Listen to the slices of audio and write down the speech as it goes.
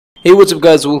Hey, what's up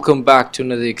guys, welcome back to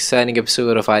another exciting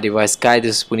episode of iDevice Guide.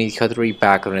 This is Puneet Khatri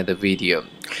back on another video.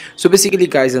 So basically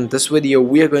guys, in this video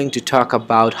we are going to talk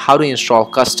about how to install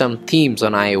custom themes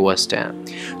on iOS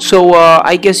 10. So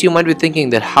I guess you might be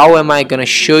thinking that how am I gonna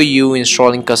show you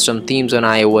installing custom themes on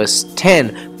iOS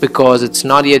 10 because it's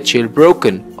not yet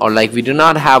jailbroken, or like we do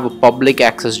not have a public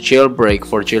access jailbreak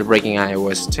for jailbreaking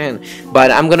iOS 10. But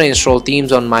I'm gonna install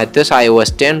themes on this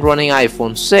iOS 10 running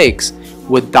iPhone 6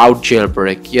 without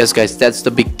jailbreak. Yes guys, that's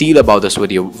the big deal about this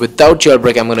video. Without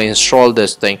jailbreak I'm going to install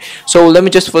this thing. So let me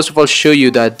just first of all show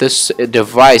you that this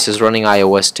device is running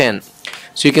iOS 10.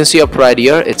 So you can see up right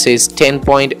here it says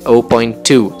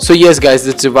 10.0.2. so yes guys,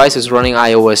 this device is running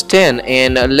iOS 10,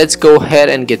 and let's go ahead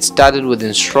and get started with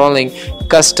installing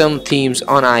custom themes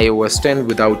on iOS 10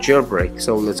 without jailbreak.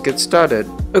 So let's get started.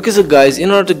 Okay, so guys,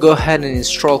 in order to go ahead and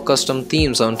install custom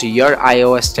themes onto your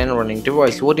iOS 10 running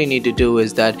device, what you need to do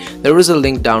is that there is a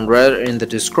link down right in the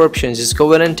description. Just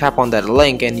go ahead and tap on that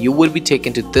link and you will be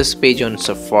taken to this page on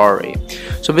Safari.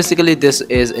 So basically this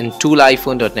is in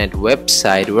tooliphone.net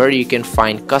website where you can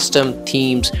find custom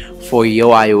themes for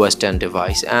your iOS 10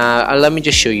 device. Let me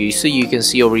just show you. So you can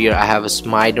see over here I have a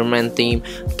Spider-Man theme,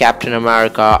 Captain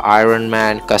America, Iron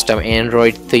Man, custom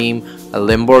Android theme, a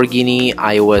Lamborghini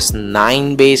iOS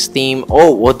 9 base theme.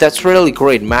 Oh well, that's really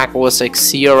great. Mac OS X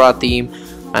Sierra theme,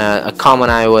 a common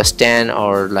iOS 10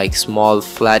 or like small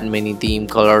flat mini theme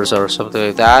colors or something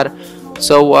like that.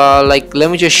 So like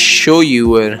let me just show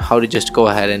you how to just go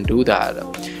ahead and do that.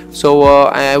 So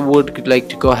I would like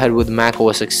to go ahead with Mac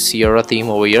OS X Sierra theme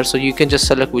over here. So you can just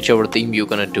select whichever theme you're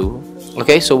gonna do.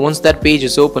 Okay, so once that page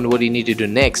is open, what you need to do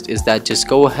next is that just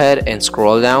go ahead and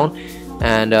scroll down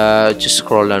and just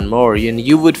scroll down more, and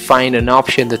you would find an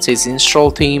option that says install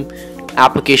theme,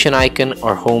 application icon,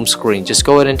 or home screen. Just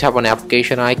go ahead and tap on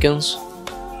application icons.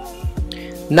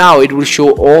 Now it will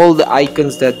show all the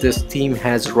icons that this theme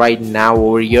has right now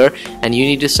over here, and you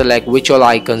need to select which all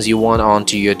icons you want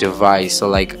onto your device. So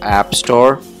like App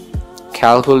Store,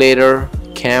 calculator,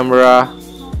 camera,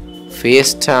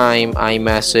 FaceTime,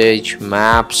 iMessage,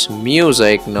 Maps,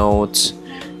 Music, Notes,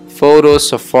 Photos,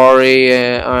 Safari,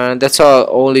 that's all.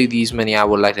 Only these many I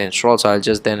would like to install. So I'll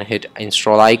just then hit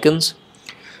install icons.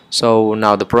 So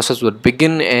now the process would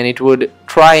begin and it would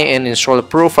try and install a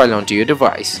profile onto your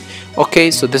device. Okay,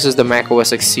 so this is the Mac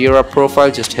OS X Sierra profile.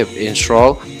 Just hit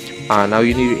install. Now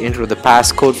you need to enter the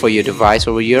passcode for your device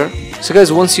over here. So guys,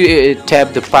 once you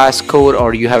tap the passcode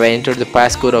or you have entered the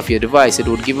passcode of your device, it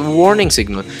would give a warning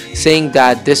signal saying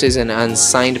that this is an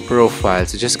unsigned profile.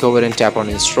 So just go ahead and tap on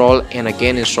install and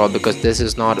again install, because this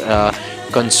is not a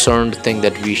concerned thing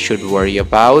that we should worry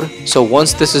about. So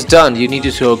once this is done, you need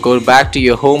to go back to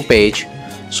your home page,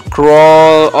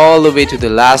 scroll all the way to the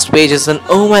last page, and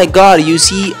oh my god, you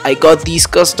see I got these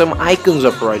custom icons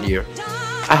up right here.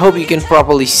 I hope you can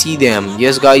properly see them.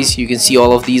 Yes guys, you can see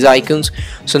all of these icons.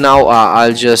 So now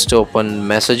I'll just open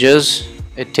messages.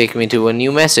 It takes me to a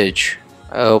new message.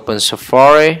 I open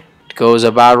Safari. It goes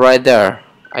about right there.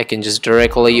 I can just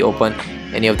directly open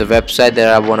any of the website that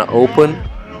I want to open.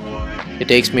 It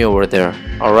takes me over there.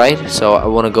 Alright, so I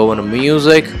want to go into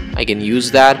music. I can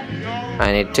use that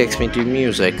and it takes me to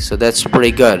music. So that's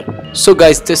pretty good. So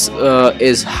guys, this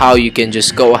is how you can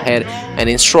just go ahead and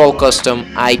install custom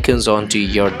icons onto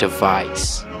your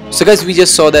device. So guys, we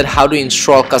just saw that how to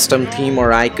install custom theme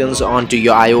or icons onto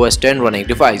your iOS 10 running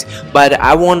device, but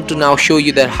I want to now show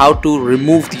you that how to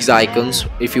remove these icons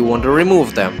if you want to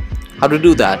remove them. How to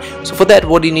do that? So for that,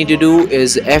 what you need to do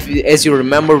is, as you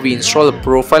remember, we install a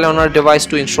profile on our device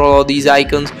to install all these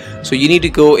icons. So you need to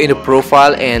go into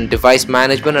profile and device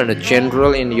management and a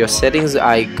general in your settings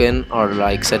icon or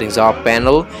like settings up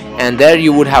panel, and there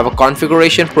you would have a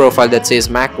configuration profile that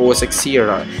says Mac OS X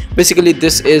Sierra. Basically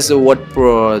this is what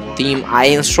theme I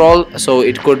install, so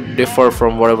it could differ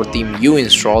from whatever theme you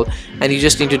install, and you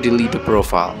just need to delete the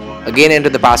profile. Again, enter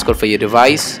the passcode for your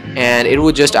device and it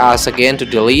would just ask again to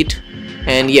delete,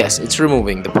 and yes, it's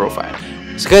removing the profile.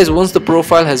 So guys, once the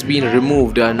profile has been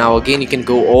removed, now again you can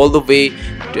go all the way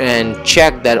and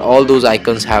check that all those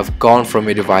icons have gone from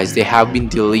your device. They have been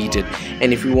deleted,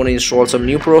 and if you want to install some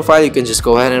new profile, you can just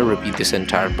go ahead and repeat this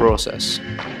entire process.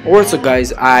 Also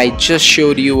guys, I just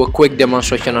showed you a quick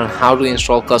demonstration on how to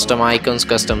install custom icons,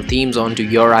 custom themes onto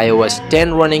your iOS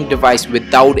 10 running device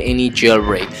without any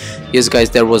jailbreak. Yes guys,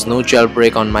 there was no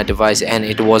jailbreak on my device and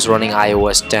it was running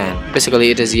iOS 10. Basically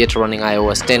it is yet running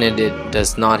iOS 10 and it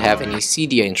does not have any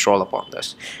CDI installed upon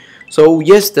this. So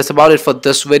yes, that's about it for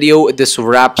this video. This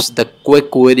wraps the quick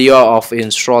video of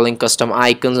installing custom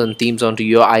icons and themes onto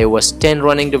your iOS 10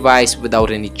 running device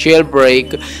without any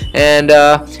jailbreak. And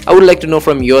I would like to know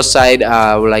from your side,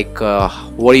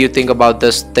 what do you think about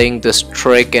this thing, this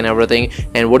trick and everything,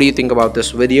 and what do you think about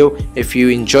this video? If you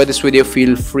enjoyed this video,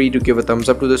 feel free to give a thumbs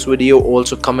up to this video.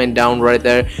 Also comment down right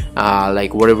there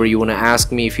like whatever you want to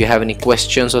ask me. If you have any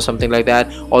questions or something like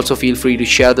that, also feel free to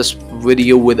share this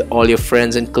video with all your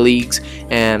friends and colleagues.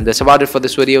 And that's about it for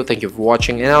this video. Thank you for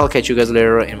watching, and I'll catch you guys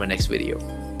later in my next video.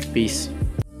 Peace.